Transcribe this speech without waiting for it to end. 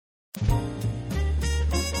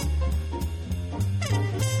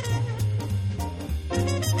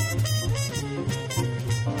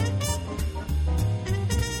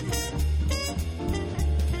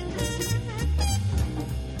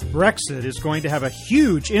Brexit is going to have a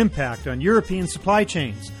huge impact on European supply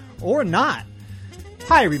chains, or not.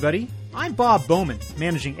 Hi, everybody. I'm Bob Bowman,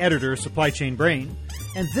 Managing Editor of Supply Chain Brain,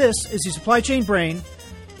 and this is the Supply Chain Brain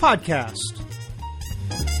podcast.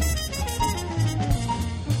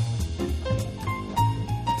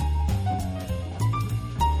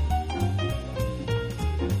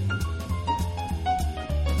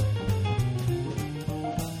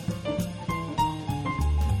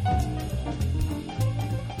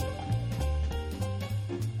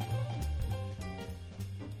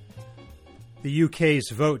 The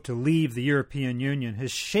UK's vote to leave the European Union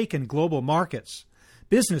has shaken global markets.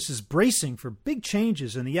 Business is bracing for big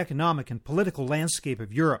changes in the economic and political landscape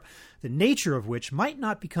of Europe, the nature of which might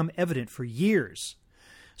not become evident for years.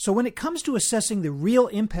 So when it comes to assessing the real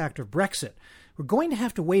impact of Brexit, we're going to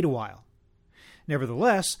have to wait a while.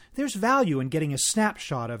 Nevertheless, there's value in getting a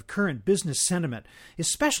snapshot of current business sentiment,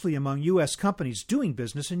 especially among U.S. companies doing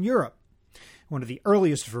business in Europe. One of the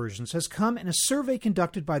earliest versions has come in a survey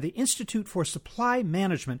conducted by the Institute for Supply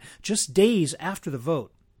Management just days after the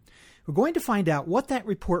vote. We're going to find out what that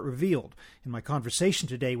report revealed in my conversation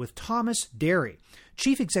today with Thomas Derry,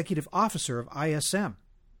 Chief Executive Officer of ISM.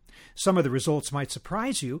 Some of the results might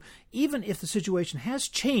surprise you, even if the situation has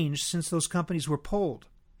changed since those companies were polled.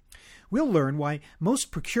 We'll learn why most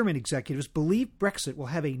procurement executives believe Brexit will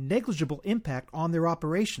have a negligible impact on their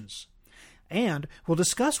operations. And we'll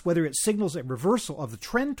discuss whether it signals a reversal of the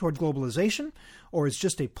trend toward globalization or is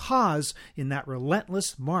just a pause in that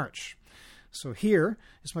relentless march. So here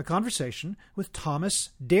is my conversation with Thomas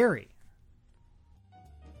Derry.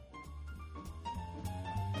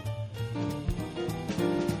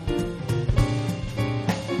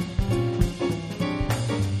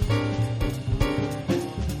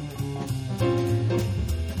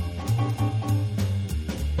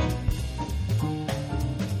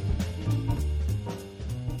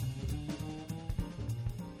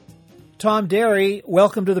 Tom Derry,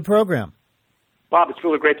 welcome to the program. Bob, it's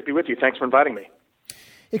really great to be with you. Thanks for inviting me.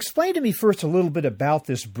 Explain to me first a little bit about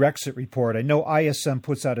this Brexit report. I know ISM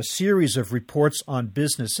puts out a series of reports on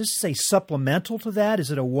business. Is this a supplemental to that?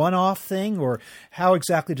 Is it a one-off thing, or how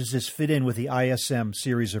exactly does this fit in with the ISM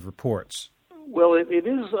series of reports? Well, it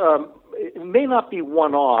is. It may not be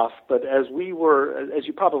one-off, but as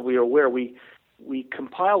you probably are aware, we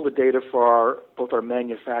compile the data for both our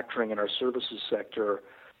manufacturing and our services sector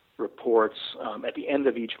reports at the end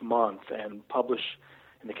of each month and publish,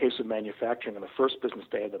 in the case of manufacturing, on the first business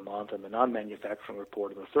day of the month, and the non-manufacturing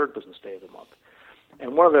report on the third business day of the month.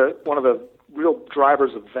 And one of the real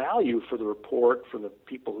drivers of value for the report, for the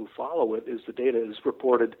people who follow it, is the data is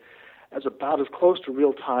reported as about as close to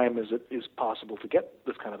real time as it is possible to get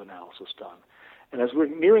this kind of analysis done. And as we're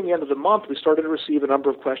nearing the end of the month, we started to receive a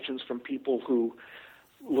number of questions from people who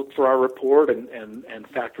look for our report and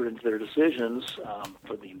factor into their decisions,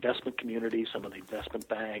 for the investment community, some of the investment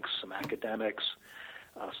banks, some academics,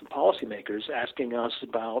 some policymakers, asking us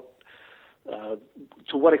about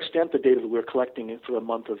to what extent the data that we're collecting for the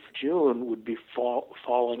month of June would be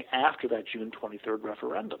falling after that June 23rd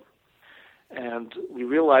referendum. And we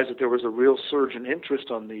realized that there was a real surge in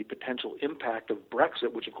interest on the potential impact of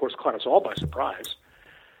Brexit, which of course caught us all by surprise.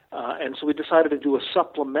 And so we decided to do a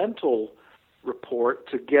supplemental report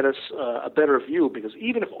to get us a better view, because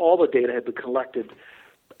even if all the data had been collected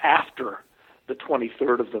after the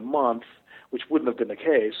 23rd of the month, which wouldn't have been the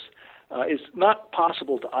case, it's not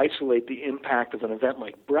possible to isolate the impact of an event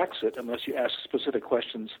like Brexit unless you ask specific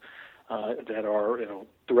questions that are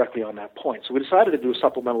directly on that point. So we decided to do a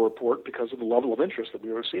supplemental report because of the level of interest that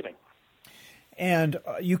we were receiving. And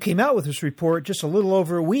you came out with this report just a little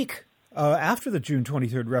over a week after the June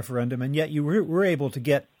 23rd referendum, and yet you were able to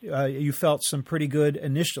get, you felt some pretty good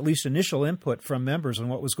initial input from members on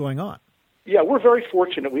what was going on. Yeah, we're very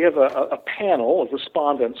fortunate. We have a panel of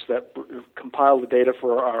respondents that compile the data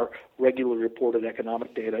for our regularly reported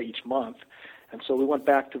economic data each month. And so we went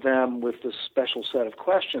back to them with this special set of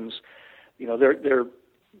questions. They're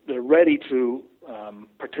ready to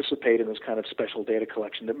participate in this kind of special data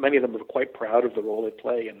collection. Many of them are quite proud of the role they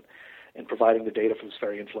play in providing the data for this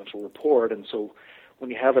very influential report. And so when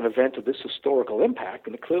you have an event of this historical impact,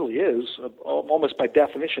 and it clearly is, almost by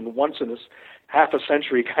definition, once in this half a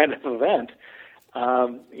century kind of event,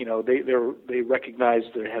 they recognize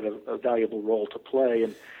they had a valuable role to play.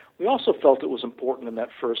 And we also felt it was important in that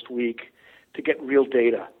first week to get real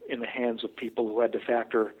data in the hands of people who had to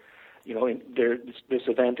factor this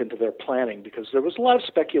event into their planning, because there was a lot of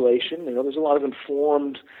speculation. There's a lot of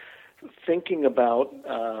informed thinking about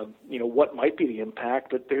what might be the impact,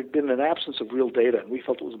 but there had been an absence of real data, and we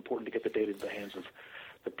felt it was important to get the data in the hands of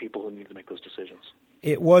the people who need to make those decisions.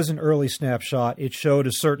 It was an early snapshot. It showed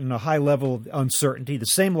a high level of uncertainty, the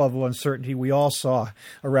same level of uncertainty we all saw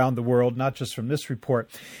around the world, not just from this report.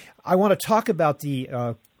 I want to talk about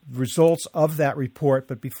the results of that report,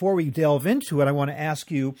 but before we delve into it, I want to ask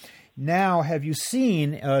you now, have you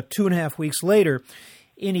seen 2.5 weeks later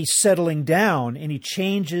any settling down, any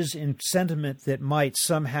changes in sentiment that might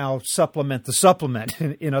somehow supplement the supplement?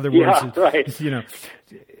 In other words, right.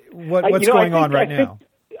 What's going on right now?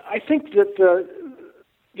 I think that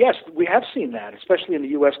yes, we have seen that, especially in the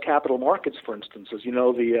U.S. capital markets, for instance. As you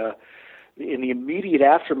know, in the immediate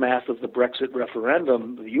aftermath of the Brexit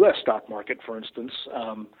referendum, the U.S. stock market, for instance,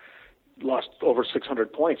 lost over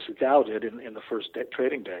 600 points, it Dow did, in the first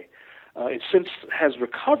trading day. It since has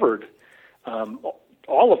recovered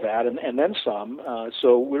all of that and then some.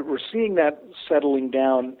 So we're seeing that settling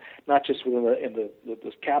down, not just within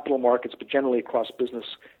the capital markets, but generally across business,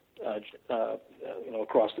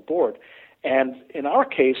 across the board. And in our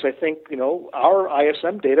case, I think, our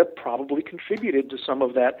ISM data probably contributed to some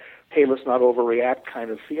of that, hey, let's not overreact kind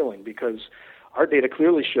of feeling, because our data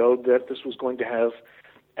clearly showed that this was going to have,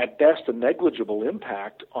 at best, a negligible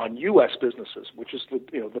impact on U.S. businesses, which is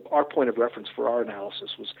our point of reference for our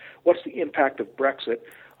analysis was what's the impact of Brexit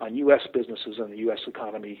on U.S. businesses and the U.S.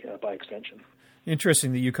 economy by extension.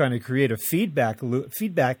 Interesting that you kind of create a feedback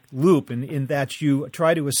loop in that you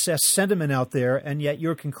try to assess sentiment out there, and yet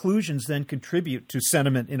your conclusions then contribute to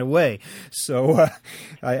sentiment in a way. So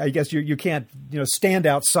I guess you can't stand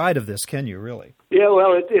outside of this, can you, really? Yeah,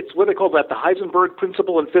 well, it's what they call the Heisenberg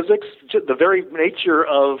principle in physics. The very nature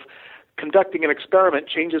of conducting an experiment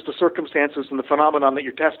changes the circumstances and the phenomenon that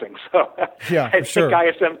you're testing. So yeah, I think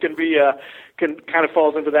ISM can kind of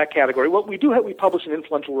falls into that category. What we do we publish an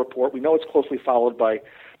influential report. We know it's closely followed by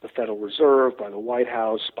the Federal Reserve, by the White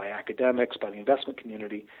House, by academics, by the investment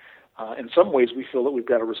community. In some ways, we feel that we've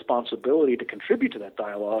got a responsibility to contribute to that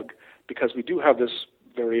dialogue because we do have this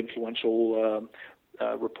very influential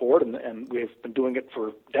report, and we've been doing it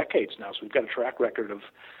for decades now, so we've got a track record of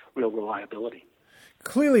real reliability.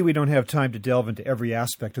 Clearly, we don't have time to delve into every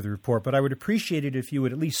aspect of the report, but I would appreciate it if you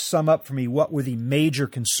would at least sum up for me what were the major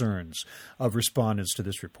concerns of respondents to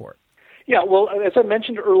this report. Yeah, well, as I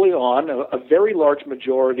mentioned early on, a very large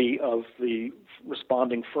majority of the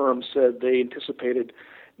responding firms said they anticipated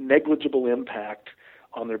negligible impact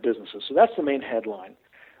on their businesses. So that's the main headline.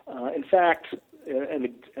 In fact,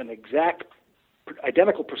 an exact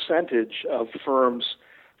identical percentage of firms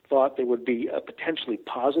thought there would be a potentially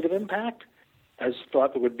positive impact as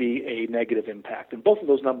thought there would be a negative impact. And both of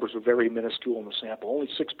those numbers are very minuscule in the sample. Only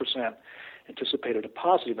 6% anticipated a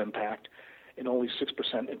positive impact, and only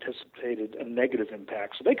 6% anticipated a negative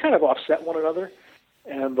impact. So they kind of offset one another.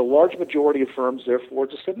 And the large majority of firms, therefore,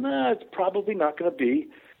 just said, it's probably not going to be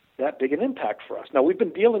that big an impact for us. Now, we've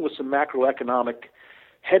been dealing with some macroeconomic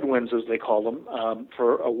headwinds, as they call them,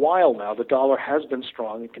 for a while now. The dollar has been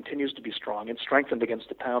strong and continues to be strong and strengthened against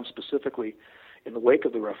the pound specifically in the wake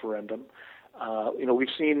of the referendum. We've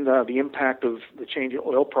seen the impact of the change in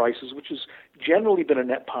oil prices, which has generally been a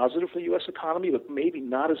net positive for the U.S. economy, but maybe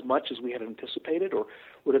not as much as we had anticipated or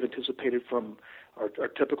would have anticipated from our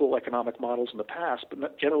typical economic models in the past,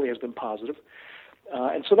 but generally has been positive.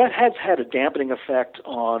 And so that has had a dampening effect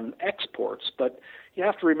on exports, but you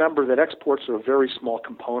have to remember that exports are a very small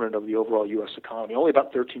component of the overall U.S. economy. Only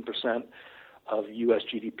about 13% of U.S.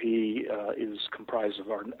 GDP is comprised of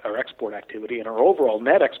our export activity, and our overall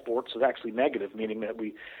net exports is actually negative, meaning that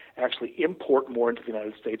we actually import more into the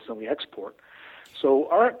United States than we export. So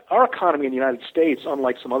our economy in the United States,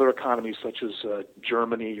 unlike some other economies such as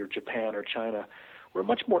Germany or Japan or China, we're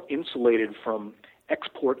much more insulated from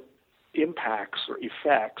export impacts or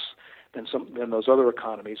effects than those other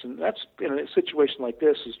economies. And that's, in a situation like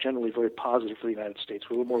this, is generally very positive for the United States.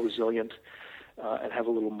 We're a little more resilient and have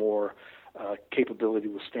a little more capability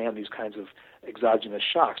to withstand these kinds of exogenous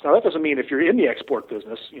shocks. Now, that doesn't mean if you're in the export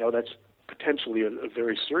business, that's potentially a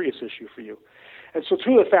very serious issue for you. And so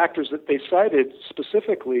two of the factors that they cited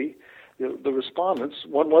specifically, the respondents,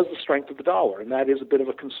 one was the strength of the dollar, and that is a bit of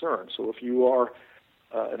a concern. So if you are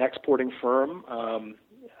an exporting firm,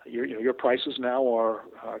 your prices now are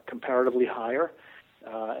comparatively higher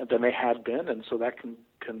than they had been, and so that can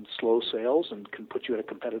slow sales and can put you at a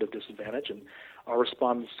competitive disadvantage. And our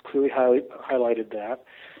respondents clearly highlighted that.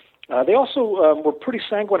 They also were pretty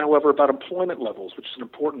sanguine, however, about employment levels, which is an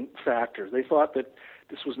important factor. They thought that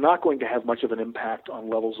this was not going to have much of an impact on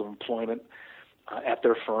levels of employment at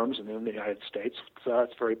their firms and in the United States. So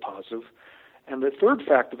that's very positive. And the third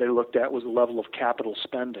factor they looked at was the level of capital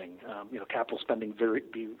spending. Capital spending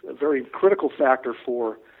be a very critical factor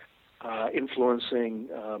for influencing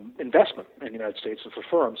investment in the United States and for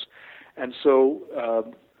firms. And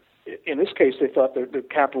so in this case, they thought that the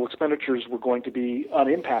capital expenditures were going to be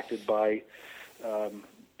unimpacted by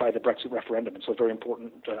the Brexit referendum, and so a very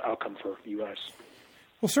important outcome for the U.S.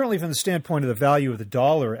 Well, certainly from the standpoint of the value of the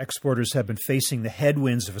dollar, exporters have been facing the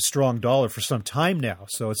headwinds of a strong dollar for some time now,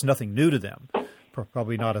 so it's nothing new to them.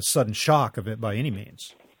 Probably not a sudden shock of it by any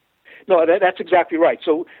means. No, that's exactly right.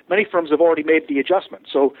 So many firms have already made the adjustment.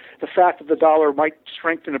 So the fact that the dollar might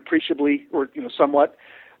strengthen appreciably or somewhat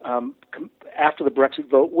after the Brexit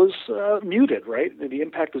vote was muted, right? The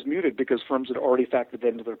impact was muted because firms had already factored that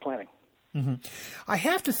into their planning. Mm-hmm. I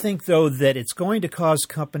have to think, though, that it's going to cause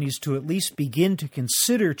companies to at least begin to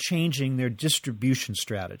consider changing their distribution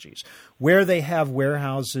strategies, where they have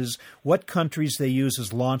warehouses, what countries they use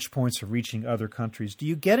as launch points for reaching other countries. Do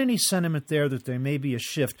you get any sentiment there that there may be a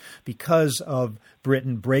shift because of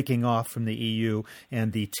Britain breaking off from the EU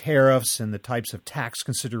and the tariffs and the types of tax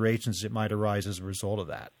considerations that might arise as a result of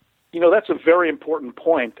that? That's a very important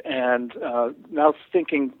point, and now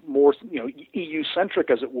thinking more, EU-centric,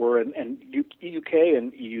 as it were, and UK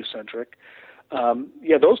and EU-centric,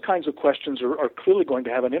 those kinds of questions are clearly going to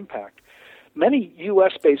have an impact. Many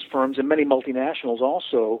U.S.-based firms and many multinationals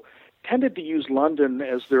also tended to use London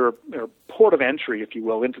as their port of entry, if you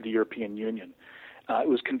will, into the European Union. It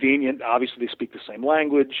was convenient. Obviously, they speak the same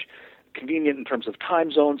language. Convenient in terms of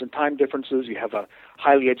time zones and time differences. You have a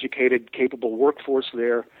highly educated, capable workforce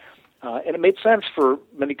there. And it made sense for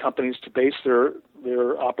many companies to base their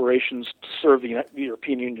operations to serve the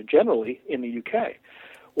European Union generally in the UK.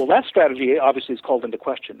 Well, that strategy obviously is called into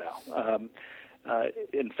question now.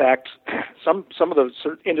 In fact, some of the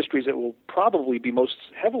industries that will probably be most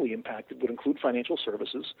heavily impacted would include financial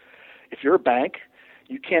services. If you're a bank,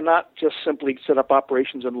 you cannot just simply set up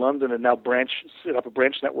operations in London and now set up a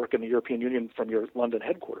branch network in the European Union from your London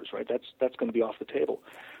headquarters, right? That's going to be off the table.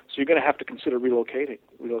 So you're going to have to consider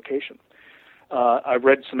relocation. I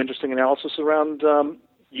read some interesting analysis around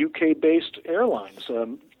UK-based airlines.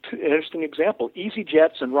 An interesting example: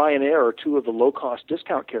 EasyJet and Ryanair are two of the low-cost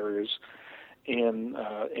discount carriers in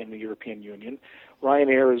the European Union.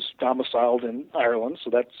 Ryanair is domiciled in Ireland, so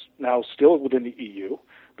that's now still within the EU.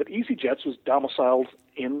 But EasyJet was domiciled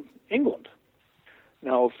in England.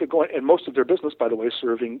 Now, if they're going, and most of their business, by the way, is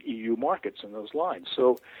serving EU markets in those lines.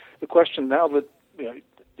 So the question now that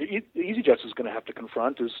EasyJet is going to have to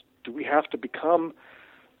confront is: do we have to become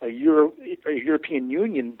a European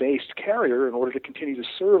Union-based carrier in order to continue to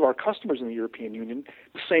serve our customers in the European Union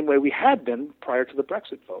the same way we had been prior to the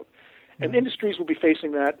Brexit vote? And industries will be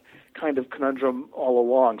facing that kind of conundrum all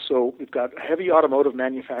along. So we've got a heavy automotive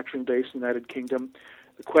manufacturing base in the United Kingdom.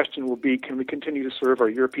 The question will be, can we continue to serve our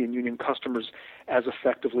European Union customers as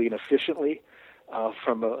effectively and efficiently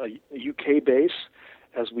from a UK base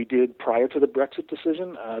as we did prior to the Brexit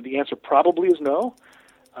decision? The answer probably is no.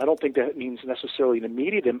 I don't think that means necessarily an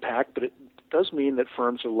immediate impact, but it does mean that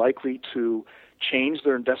firms are likely to change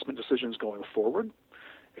their investment decisions going forward.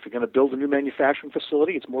 If you're going to build a new manufacturing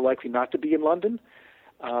facility, it's more likely not to be in London.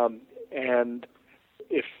 And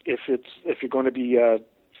if you're going to be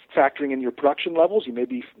factoring in your production levels, you may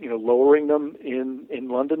be lowering them in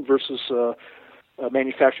London versus a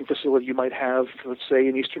manufacturing facility you might have, let's say,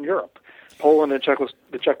 in Eastern Europe. Poland and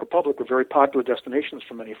the Czech Republic were very popular destinations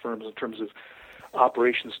for many firms in terms of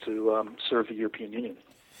operations to serve the European Union.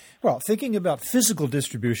 Well, thinking about physical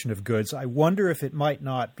distribution of goods, I wonder if it might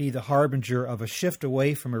not be the harbinger of a shift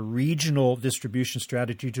away from a regional distribution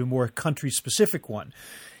strategy to a more country-specific one.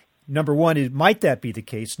 Number one, might that be the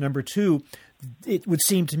case? Number two, it would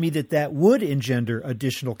seem to me that would engender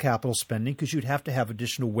additional capital spending because you'd have to have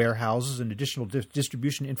additional warehouses and additional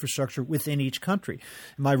distribution infrastructure within each country.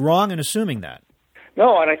 Am I wrong in assuming that?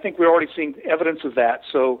 No, and I think we're already seeing evidence of that.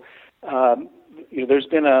 So there's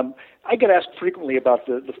been I get asked frequently about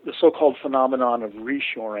the so-called phenomenon of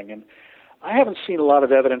reshoring, and I haven't seen a lot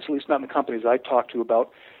of evidence, at least not in the companies I talk to,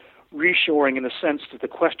 about reshoring in the sense that the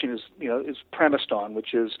question is premised on,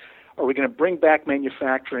 which is, are we going to bring back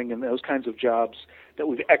manufacturing and those kinds of jobs that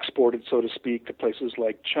we've exported, so to speak, to places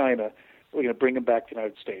like China? Are we going to bring them back to the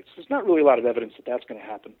United States? There's not really a lot of evidence that that's going to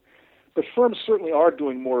happen. But firms certainly are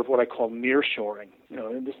doing more of what I call nearshoring.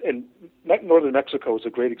 And northern Mexico is a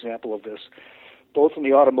great example of this. Both in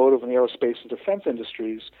the automotive and the aerospace and defense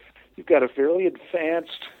industries, you've got a fairly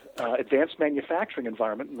advanced manufacturing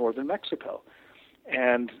environment in northern Mexico.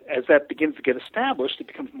 And as that begins to get established, it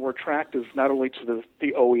becomes more attractive not only to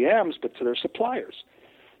the OEMs, but to their suppliers.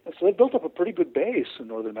 And so they've built up a pretty good base in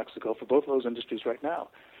northern Mexico for both of those industries right now.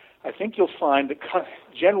 I think you'll find that,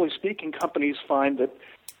 generally speaking, companies find that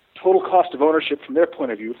total cost of ownership from their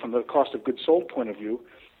point of view, from the cost of goods sold point of view,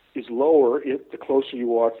 is lower the closer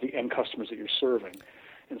you are to the end customers that you're serving.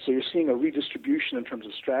 And so you're seeing a redistribution in terms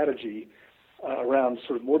of strategy around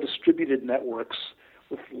sort of more distributed networks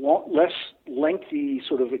with less lengthy,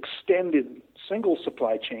 sort of extended single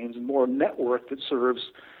supply chains and more network that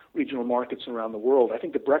serves regional markets around the world. I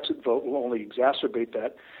think the Brexit vote will only exacerbate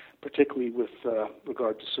that, particularly with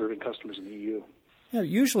regard to serving customers in the EU. Yeah,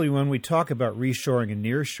 usually when we talk about reshoring and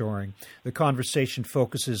nearshoring, the conversation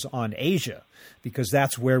focuses on Asia because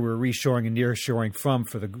that's where we're reshoring and nearshoring from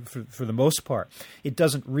for the most part. It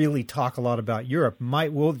doesn't really talk a lot about Europe.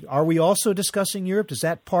 Are we also discussing Europe? Is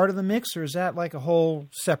that part of the mix, or is that like a whole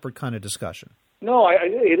separate kind of discussion? No,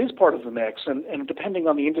 it is part of the mix, and depending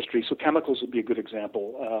on the industry. So chemicals would be a good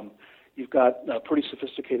example. You've got a pretty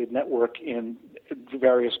sophisticated network in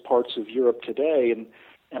various parts of Europe today,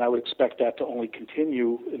 and I would expect that to only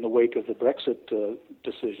continue in the wake of the Brexit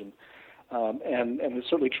decision. And it's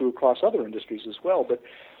certainly true across other industries as well. But,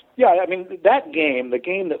 yeah, I mean, that game, the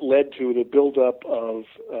game that led to the buildup of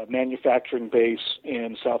manufacturing base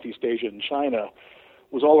in Southeast Asia and China,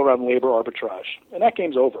 was all around labor arbitrage. And that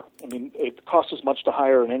game's over. I mean, it costs as much to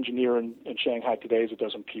hire an engineer in Shanghai today as it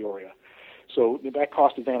does in Peoria. So that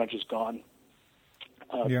cost advantage is gone.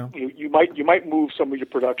 You might move some of your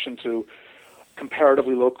production to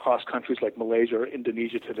comparatively low-cost countries like Malaysia or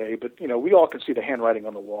Indonesia today, but we all can see the handwriting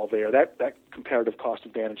on the wall there. That comparative cost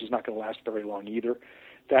advantage is not going to last very long either.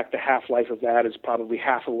 In fact, the half-life of that is probably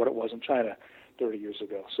half of what it was in China 30 years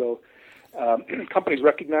ago. So companies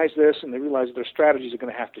recognize this, and they realize that their strategies are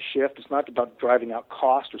going to have to shift. It's not about driving out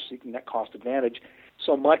cost or seeking that cost advantage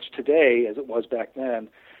so much today as it was back then.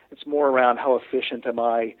 It's more around how efficient am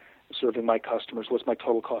I serving my customers, what's my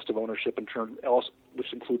total cost of ownership in turn,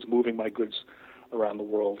 which includes moving my goods around the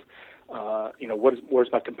world.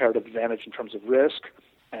 Where's my comparative advantage in terms of risk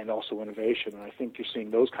and also innovation? And I think you're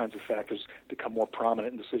seeing those kinds of factors become more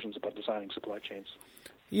prominent in decisions about designing supply chains.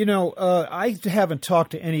 I haven't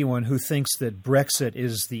talked to anyone who thinks that Brexit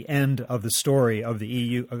is the end of the story of the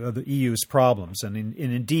EU, of the EU's problems, and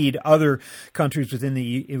indeed other countries within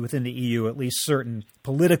the EU, at least certain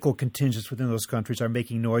political contingents within those countries, are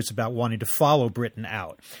making noise about wanting to follow Britain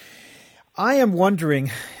out. I am wondering,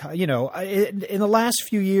 in the last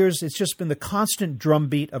few years, it's just been the constant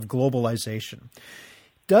drumbeat of globalization.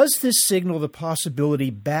 Does this signal the possibility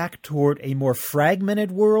back toward a more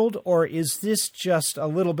fragmented world, or is this just a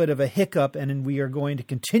little bit of a hiccup and we are going to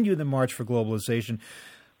continue the march for globalization?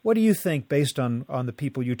 What do you think based on the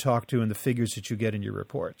people you talk to and the figures that you get in your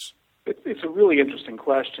reports? It's a really interesting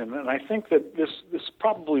question, and I think that this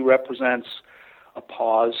probably represents a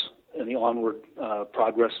pause in the onward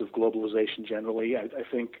progress of globalization generally. I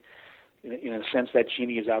think, in a sense, that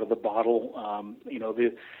genie is out of the bottle.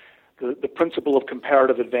 The principle of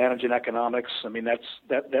comparative advantage in economics, I mean,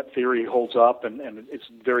 that theory holds up, and it's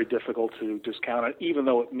very difficult to discount it, even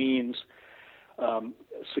though it means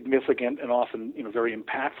significant and often very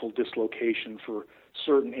impactful dislocation for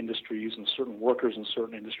certain industries and certain workers in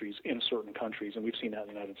certain industries in certain countries, and we've seen that in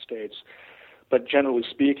the United States. But generally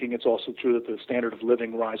speaking, it's also true that the standard of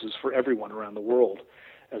living rises for everyone around the world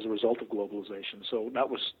as a result of globalization. So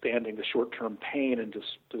notwithstanding the short-term pain and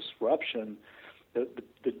disruption,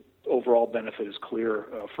 the overall benefit is clear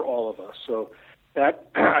for all of us. So that,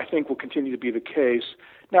 I think, will continue to be the case.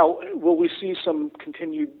 Now, will we see some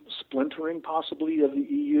continued splintering possibly of the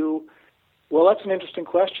EU? Well, that's an interesting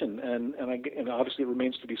question, and obviously it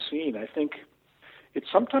remains to be seen. I think it's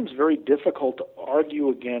sometimes very difficult to argue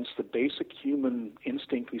against the basic human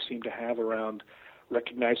instinct we seem to have around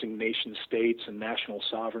recognizing nation states and national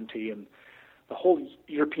sovereignty, and the whole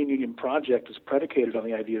European Union project is predicated on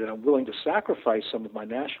the idea that I'm willing to sacrifice some of my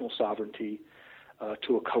national sovereignty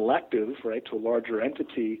to a collective, right, to a larger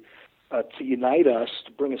entity, to unite us,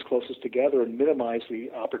 to bring us closest together and minimize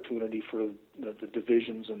the opportunity for the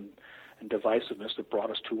divisions and divisiveness that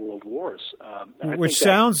brought us two world wars. Which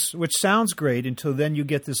sounds great until then you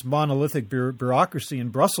get this monolithic bureaucracy in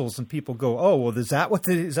Brussels, and people go, "Oh, well, is that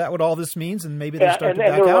what all this means?" And maybe they start to back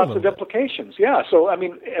out a little bit. And there are lots of implications. Yeah. So, I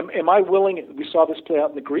mean, am I willing? We saw this play out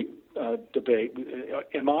in the Greek debate.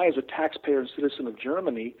 Am I, as a taxpayer and citizen of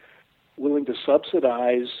Germany, willing to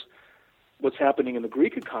subsidize what's happening in the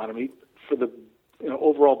Greek economy for the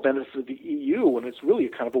overall benefit of the EU, when it's really a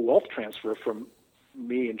kind of a wealth transfer from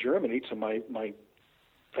me in Germany to my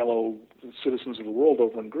fellow citizens of the world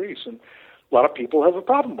over in Greece? And a lot of people have a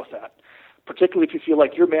problem with that, particularly if you feel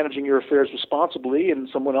like you're managing your affairs responsibly and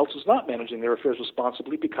someone else is not managing their affairs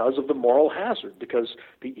responsibly because of the moral hazard, because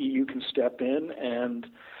the EU can step in and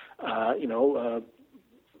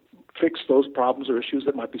fix those problems or issues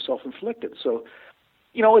that might be self-inflicted. So,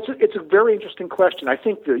 it's a very interesting question. I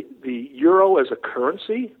think the euro as a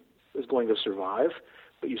currency is going to survive,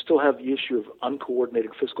 but you still have the issue of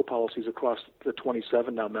uncoordinated fiscal policies across the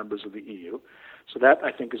 27 now members of the EU. So that,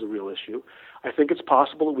 I think, is a real issue. I think it's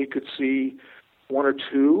possible that we could see one or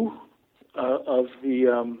two of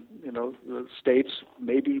the states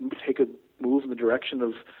maybe take a move in the direction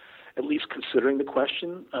of at least considering the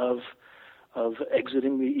question of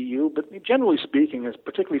exiting the EU. But generally speaking,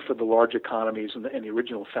 particularly for the large economies and the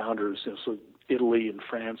original founders, so Italy and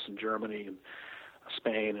France and Germany and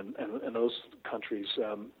Spain and those countries,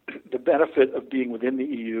 the benefit of being within the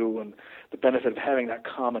EU and the benefit of having that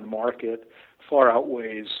common market far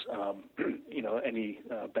outweighs any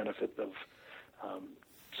benefit of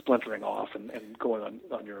splintering off and going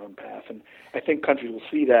on your own path. And I think countries will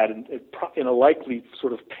see that in a likely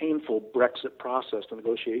sort of painful Brexit process. The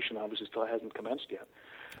negotiation obviously still hasn't commenced yet.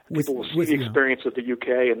 People will see the experience of the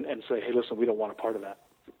UK and say, hey, listen, we don't want a part of that.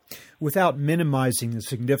 Without minimizing the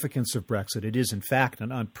significance of Brexit, it is in fact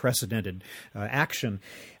an unprecedented action.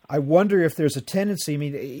 I wonder if there's a tendency. I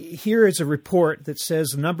mean, here is a report that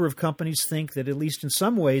says a number of companies think that at least in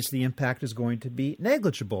some ways the impact is going to be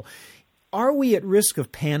negligible. Are we at risk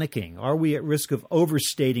of panicking? Are we at risk of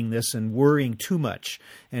overstating this and worrying too much?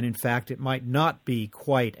 And in fact, it might not be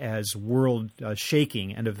quite as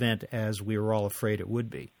world-shaking an event as we were all afraid it would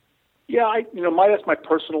be. Yeah, that's my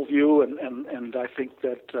personal view, and I think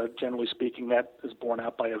that generally speaking, that is borne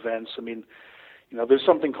out by events. I mean, there's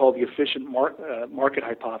something called the efficient market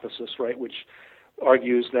hypothesis, right, which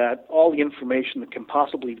argues that all the information that can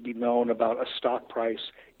possibly be known about a stock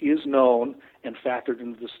price is known and factored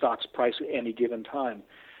into the stock's price at any given time.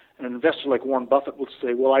 And an investor like Warren Buffett would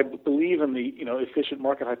say, well, I believe in the efficient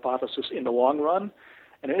market hypothesis in the long run,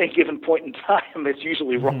 and at any given point in time, it's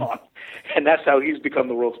usually wrong. And that's how he's become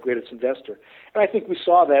the world's greatest investor. And I think we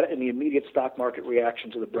saw that in the immediate stock market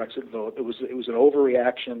reaction to the Brexit vote. It was an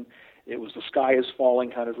overreaction. It was the sky is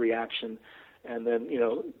falling kind of reaction. And then,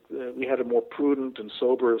 we had a more prudent and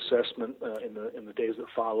sober assessment in the days that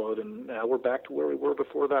followed, and now we're back to where we were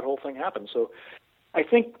before that whole thing happened. So I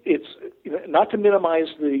think it's not to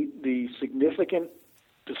minimize the significant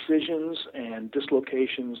decisions and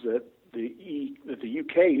dislocations that the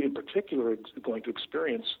UK in particular is going to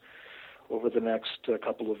experience over the next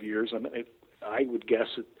couple of years. I mean, I would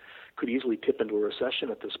guess it could easily tip into a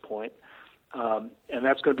recession at this point. And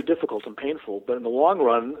that's going to be difficult and painful. But in the long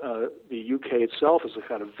run, the UK itself is a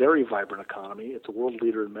kind of very vibrant economy. It's a world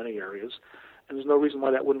leader in many areas. And there's no reason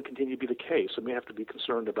why that wouldn't continue to be the case. And we have to be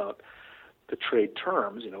concerned about the trade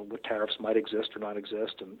terms, what tariffs might exist or not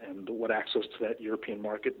exist, and what access to that European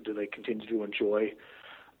market do they continue to enjoy.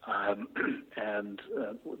 And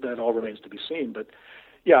that all remains to be seen. But,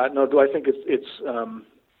 yeah, no, do I think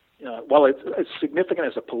while it's significant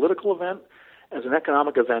as a political event, as an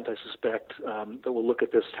economic event, I suspect that we'll look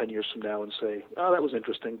at this 10 years from now and say, oh, that was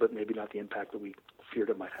interesting, but maybe not the impact that we feared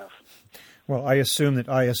it might have. Well, I assume that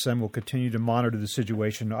ISM will continue to monitor the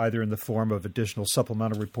situation either in the form of additional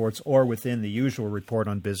supplemental reports or within the usual report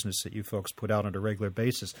on business that you folks put out on a regular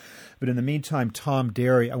basis. But in the meantime, Tom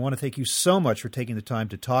Derry, I want to thank you so much for taking the time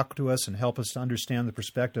to talk to us and help us to understand the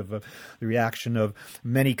perspective of the reaction of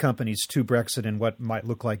many companies to Brexit and what might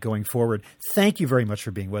look like going forward. Thank you very much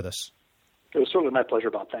for being with us. It was certainly my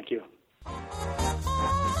pleasure, Bob. Thank you.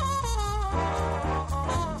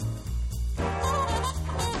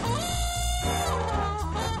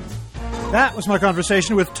 That was my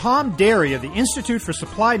conversation with Tom Derry of the Institute for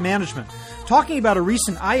Supply Management, talking about a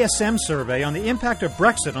recent ISM survey on the impact of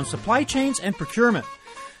Brexit on supply chains and procurement.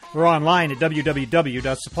 We're online at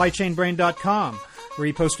www.supplychainbrain.com, where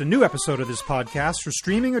we post a new episode of this podcast for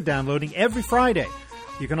streaming or downloading every Friday.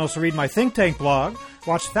 You can also read my think tank blog,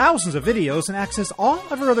 watch thousands of videos, and access all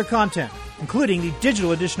of our other content, including the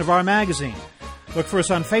digital edition of our magazine. Look for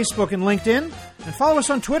us on Facebook and LinkedIn, and follow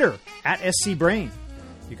us on Twitter @SCBrain.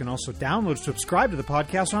 You can also download and subscribe to the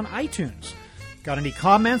podcast on iTunes. Got any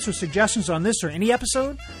comments or suggestions on this or any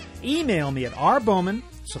episode? Email me at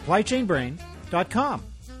rbowman@supplychainbrain.com.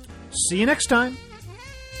 See you next time.